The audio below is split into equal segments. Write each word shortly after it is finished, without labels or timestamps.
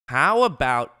How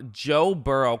about Joe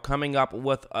Burrow coming up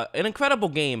with an incredible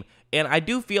game? And I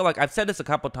do feel like I've said this a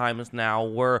couple times now,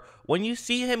 where when you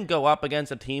see him go up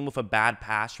against a team with a bad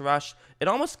pass rush, it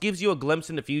almost gives you a glimpse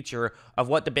in the future of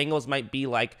what the Bengals might be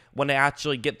like when they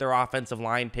actually get their offensive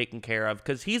line taken care of,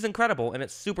 because he's incredible and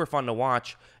it's super fun to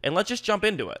watch. And let's just jump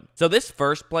into it. So this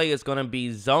first play is going to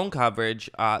be zone coverage.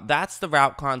 That's the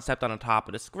route concept on the top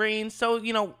of the screen. So,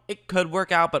 it could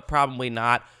work out, but probably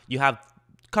not. You have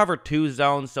cover 2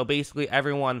 zones, so basically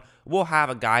everyone will have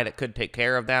a guy that could take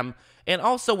care of them. And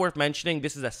also worth mentioning,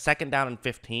 this is a 2nd down and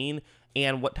 15,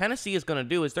 and what Tennessee is going to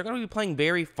do is they're going to be playing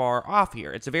very far off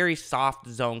here. It's a very soft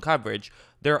zone coverage.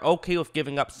 They're okay with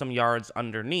giving up some yards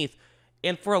underneath,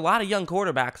 and for a lot of young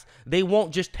quarterbacks, they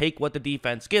won't just take what the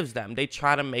defense gives them. They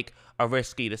try to make a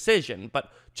risky decision, but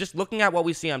just looking at what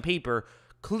we see on paper,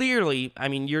 clearly, I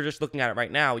mean, you're just looking at it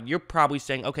right now, you're probably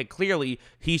saying, okay, clearly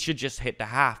he should just hit the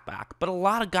halfback, but a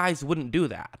lot of guys wouldn't do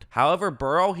that. However,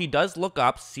 Burrow, he does look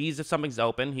up, sees if something's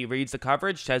open, he reads the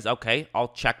coverage, says, okay, I'll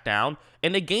check down,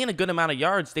 and they gain a good amount of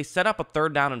yards. They set up a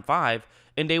 3rd down and 5,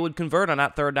 and they would convert on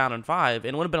that 3rd down and 5,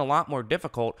 and it would have been a lot more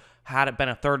difficult had it been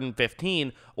a 3rd and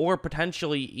 15, or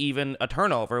potentially even a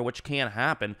turnover, which can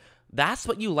happen. That's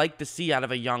what you like to see out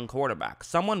of a young quarterback,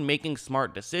 someone making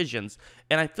smart decisions,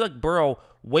 and I feel like Burrow,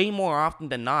 way more often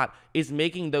than not, is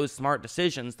making those smart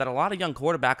decisions that a lot of young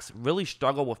quarterbacks really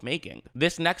struggle with making.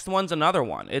 This next one's another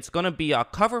one. It's going to be a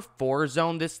cover 4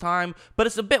 zone this time, but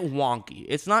it's a bit wonky.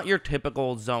 It's not your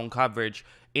typical zone coverage.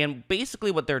 And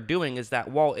basically what they're doing is that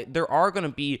while there are going to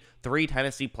be 3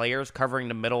 Tennessee players covering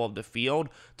the middle of the field,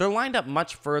 they're lined up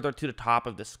much further to the top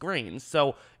of the screen.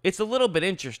 So it's a little bit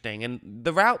interesting. And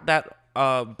the route that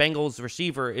Bengals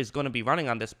receiver is going to be running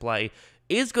on this play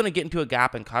is going to get into a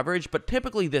gap in coverage, but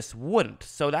typically this wouldn't.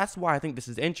 So that's why I think this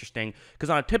is interesting, because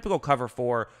on a typical cover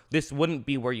 4, this wouldn't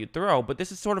be where you throw, but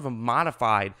this is sort of a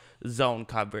modified zone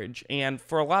coverage. And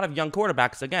for a lot of young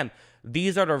quarterbacks, again,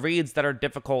 these are the reads that are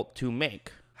difficult to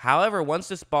make. However, once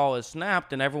this ball is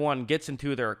snapped and everyone gets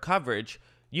into their coverage,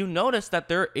 you notice that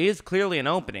there is clearly an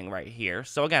opening right here.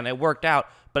 So again, it worked out,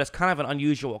 but it's kind of an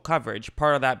unusual coverage.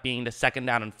 Part of that being the 2nd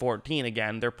down and 14.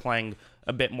 Again, they're playing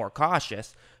a bit more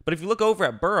cautious. But if you look over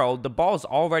at Burrow, the ball's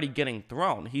already getting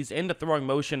thrown. He's into throwing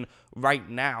motion right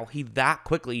now. He that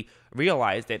quickly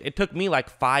realized it. It took me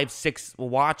like 5-6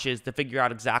 watches to figure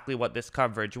out exactly what this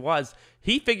coverage was.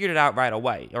 He figured it out right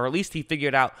away, or at least he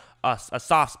figured out a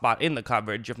soft spot in the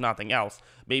coverage, if nothing else.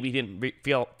 Maybe he didn't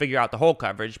figure out the whole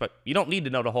coverage, but you don't need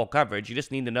to know the whole coverage. You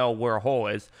just need to know where a hole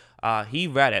is. He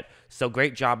read it, so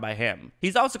great job by him.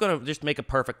 He's also going to just make a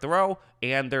perfect throw,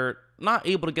 and they're not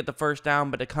able to get the 1st down,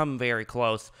 but to come very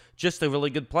close. Just a really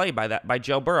good play by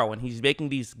Joe Burrow, and he's making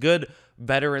these good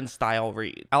veteran-style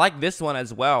reads. I like this one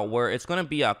as well, where it's going to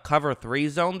be a cover 3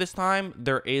 zone this time.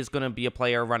 There is going to be a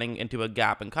player running into a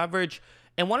gap in coverage,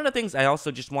 and one of the things I also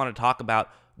just want to talk about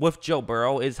with Joe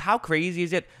Burrow is how crazy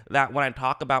is it that when I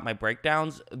talk about my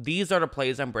breakdowns, these are the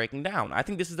plays I'm breaking down. I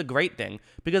think this is a great thing,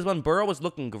 because when Burrow is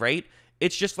looking great,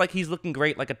 it's just like he's looking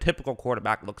great like a typical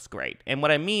quarterback looks great. And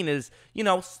what I mean is,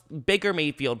 Baker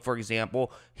Mayfield, for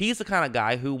example, he's the kind of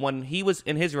guy who, when he was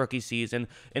in his rookie season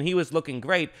and he was looking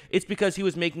great, it's because he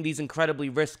was making these incredibly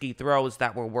risky throws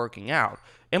that were working out.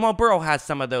 And while Burrow has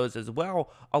some of those as well,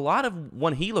 a lot of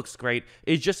when he looks great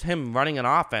is just him running an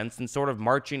offense and sort of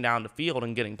marching down the field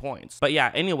and getting points. But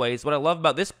yeah, anyways, what I love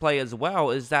about this play as well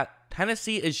is that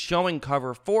Tennessee is showing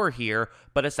cover 4 here,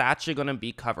 but it's actually going to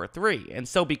be cover 3. And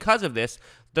so because of this,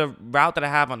 the route that I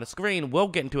have on the screen will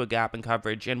get into a gap in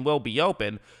coverage and will be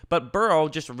open. But Burrow,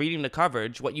 just reading the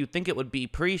coverage, what you think it would be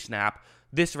pre-snap,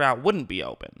 this route wouldn't be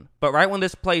open. But right when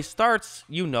this play starts,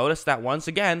 you notice that once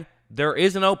again, there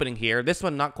is an opening here. This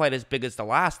one not quite as big as the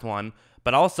last one,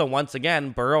 but also once again,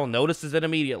 Burrow notices it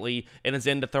immediately and is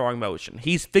into throwing motion.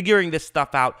 He's figuring this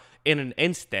stuff out in an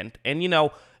instant, and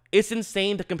it's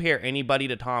insane to compare anybody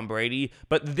to Tom Brady,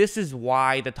 but this is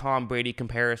why the Tom Brady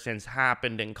comparisons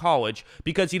happened in college,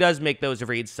 because he does make those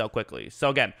reads so quickly. So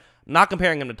again, not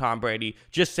comparing him to Tom Brady,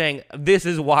 just saying this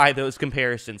is why those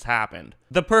comparisons happened.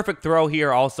 The perfect throw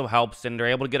here also helps, and they're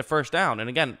able to get a 1st down. And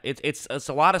again, it's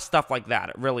a lot of stuff like that.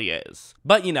 It really is.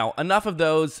 But, enough of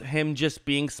those, him just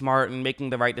being smart and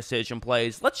making the right decision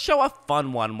plays. Let's show a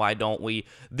fun one, why don't we?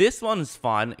 This one's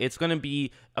fun. It's going to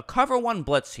be a cover 1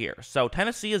 blitz here. So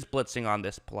Tennessee is blitzing on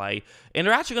this play, and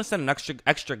they're actually going to send an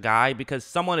extra guy because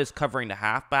someone is covering the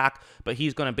halfback, but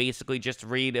he's going to basically just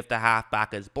read if the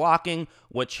halfback is blocking,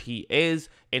 which he is,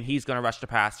 and he's going to rush the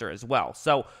passer as well.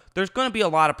 So there's going to be a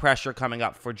lot of pressure coming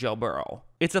up for Joe Burrow.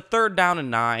 It's a 3rd down and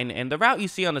 9, and the route you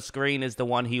see on the screen is the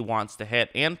one he wants to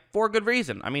hit, and for good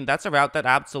reason. I mean, that's a route that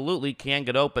absolutely can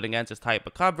get open against this type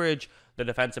of coverage. The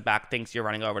defensive back thinks you're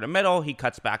running over the middle. He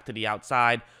cuts back to the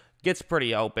outside, gets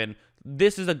pretty open.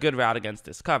 This is a good route against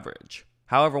this coverage.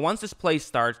 However, once this play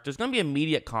starts, there's going to be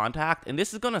immediate contact, and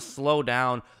this is going to slow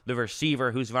down the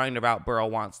receiver who's running the route Burrow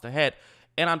wants to hit.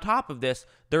 And on top of this,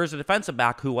 there is a defensive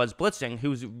back who was blitzing,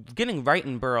 who's getting right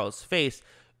in Burrow's face.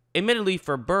 Admittedly,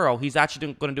 for Burrow, he's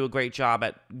actually going to do a great job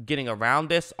at getting around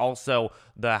this. Also,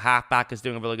 the halfback is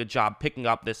doing a really good job picking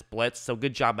up this blitz, so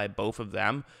good job by both of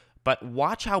them. But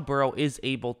watch how Burrow is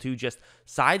able to just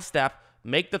sidestep,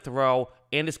 make the throw,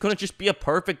 and it's going to just be a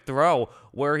perfect throw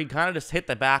where he kind of just hit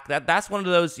the back. That's one of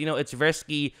those, it's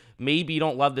risky. Maybe you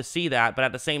don't love to see that, but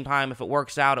at the same time, if it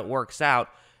works out, it works out.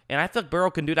 And I feel like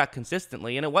Burrow can do that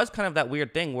consistently. And it was kind of that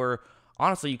weird thing where,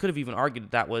 honestly, you could have even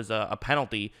argued that was a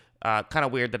penalty. Kind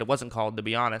of weird that it wasn't called, to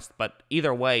be honest. But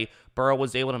either way, Burrow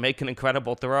was able to make an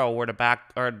incredible throw where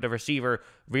the receiver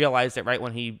realized it right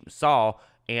when he saw,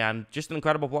 and just an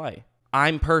incredible play.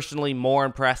 I'm personally more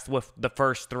impressed with the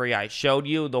first 3 I showed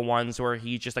you, the ones where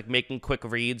he's just like making quick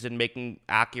reads and making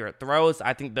accurate throws.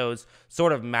 I think those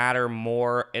sort of matter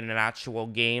more in an actual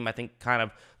game. I think kind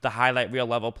of the highlight reel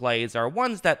level plays are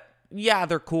ones that, yeah,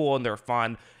 they're cool and they're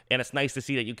fun, and it's nice to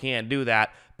see that you can do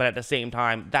that, but at the same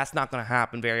time, that's not going to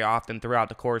happen very often throughout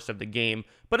the course of the game,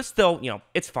 but it's still,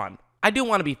 it's fun. I do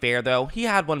want to be fair, though. He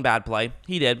had one bad play.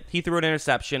 He did. He threw an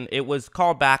interception. It was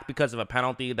called back because of a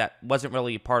penalty that wasn't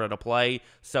really part of the play,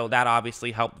 so that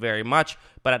obviously helped very much.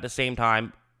 But at the same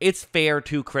time, it's fair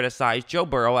to criticize Joe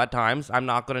Burrow at times. I'm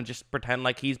not going to just pretend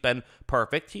like he's been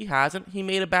perfect. He hasn't. He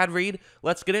made a bad read.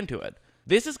 Let's get into it.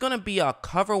 This is going to be a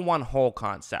cover one hole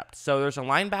concept. So there's a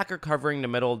linebacker covering the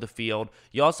middle of the field.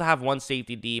 You also have one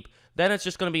safety deep. Then it's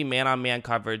just going to be man-on-man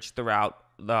coverage throughout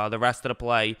the rest of the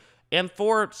play. And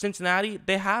for Cincinnati,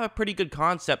 they have a pretty good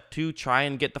concept to try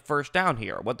and get the first down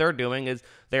here. What they're doing is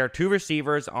there are 2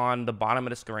 receivers on the bottom of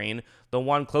the screen. The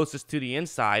one closest to the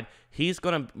inside, he's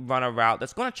going to run a route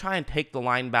that's going to try and take the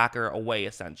linebacker away,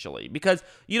 essentially. Because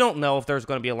you don't know if there's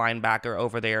going to be a linebacker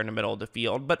over there in the middle of the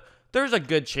field, but there's a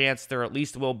good chance there at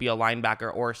least will be a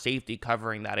linebacker or a safety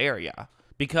covering that area.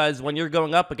 Because when you're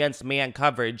going up against man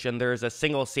coverage and there's a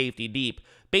single safety deep,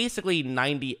 basically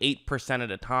 98% of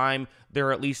the time,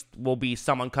 there at least will be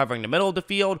someone covering the middle of the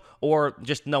field, or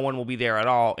just no one will be there at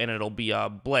all, and it'll be a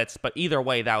blitz. But either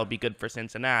way, that would be good for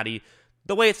Cincinnati.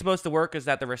 The way it's supposed to work is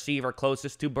that the receiver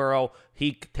closest to Burrow,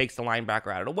 he takes the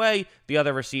linebacker out of the way, the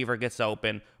other receiver gets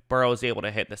open, Burrow is able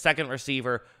to hit the second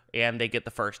receiver, and they get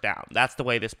the first down. That's the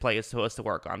way this play is supposed to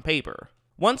work on paper.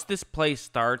 Once this play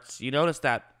starts, you notice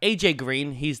that AJ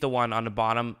Green, he's the one on the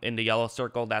bottom in the yellow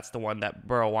circle. That's the one that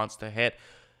Burrow wants to hit.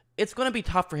 It's going to be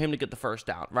tough for him to get the first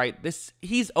down, right?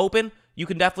 He's open. You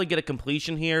can definitely get a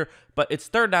completion here, but it's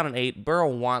 3rd down and 8. Burrow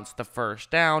wants the first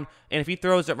down, and if he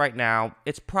throws it right now,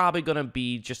 it's probably going to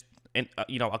be just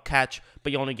a catch,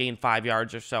 but you only gain 5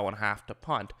 yards or so and have to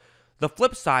punt. The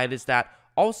flip side is that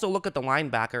also look at the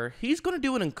linebacker. He's going to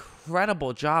do an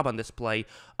incredible job on this play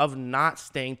of not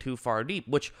staying too far deep,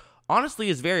 which honestly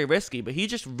is very risky, but he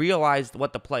just realized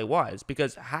what the play was,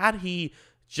 because had he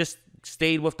just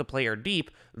stayed with the player deep,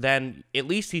 then at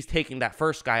least he's taking that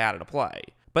first guy out of the play.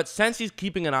 But since he's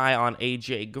keeping an eye on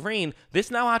AJ Green, this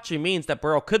now actually means that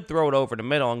Burrow could throw it over the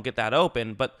middle and get that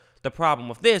open, but the problem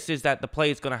with this is that the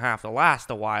play is going to have to last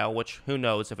a while, which who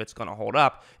knows if it's going to hold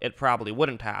up. It probably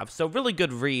wouldn't have. So really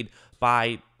good read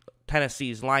by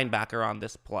Tennessee's linebacker on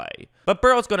this play. But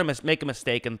Burrow's going to make a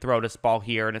mistake and throw this ball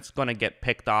here, and it's going to get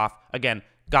picked off. Again,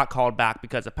 got called back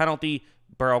because of penalty.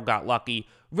 Burrow got lucky.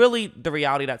 Really, the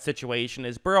reality of that situation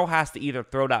is Burrow has to either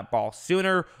throw that ball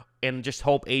sooner and just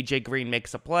hope AJ Green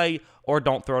makes a play, or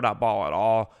don't throw that ball at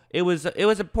all. It was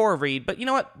a poor read, but you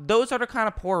know what? Those are the kind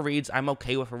of poor reads I'm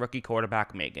okay with a rookie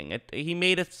quarterback making. He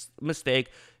made a mistake.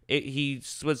 He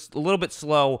was a little bit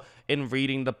slow in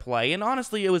reading the play, and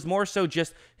honestly, it was more so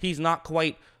just he's not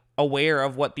quite aware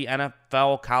of what the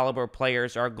NFL caliber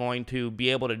players are going to be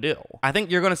able to do. I think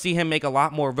you're going to see him make a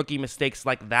lot more rookie mistakes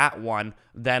like that one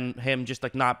than him just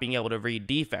like not being able to read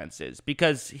defenses,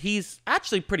 because he's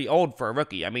actually pretty old for a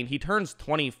rookie. I mean, he turns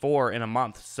 24 in a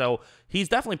month, so he's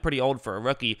definitely pretty old for a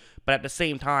rookie, but at the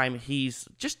same time, he's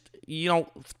just,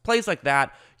 plays like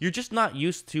that, you're just not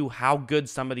used to how good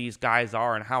some of these guys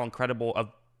are and how incredible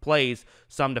of plays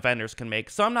some defenders can make,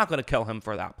 so I'm not going to kill him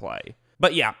for that play.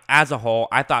 But yeah, as a whole,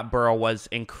 I thought Burrow was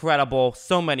incredible.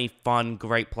 So many fun,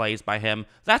 great plays by him.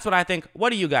 That's what I think. What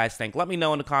do you guys think? Let me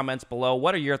know in the comments below.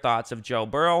 What are your thoughts of Joe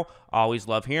Burrow? Always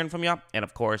love hearing from you. And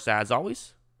of course, as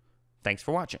always, thanks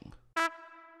for watching.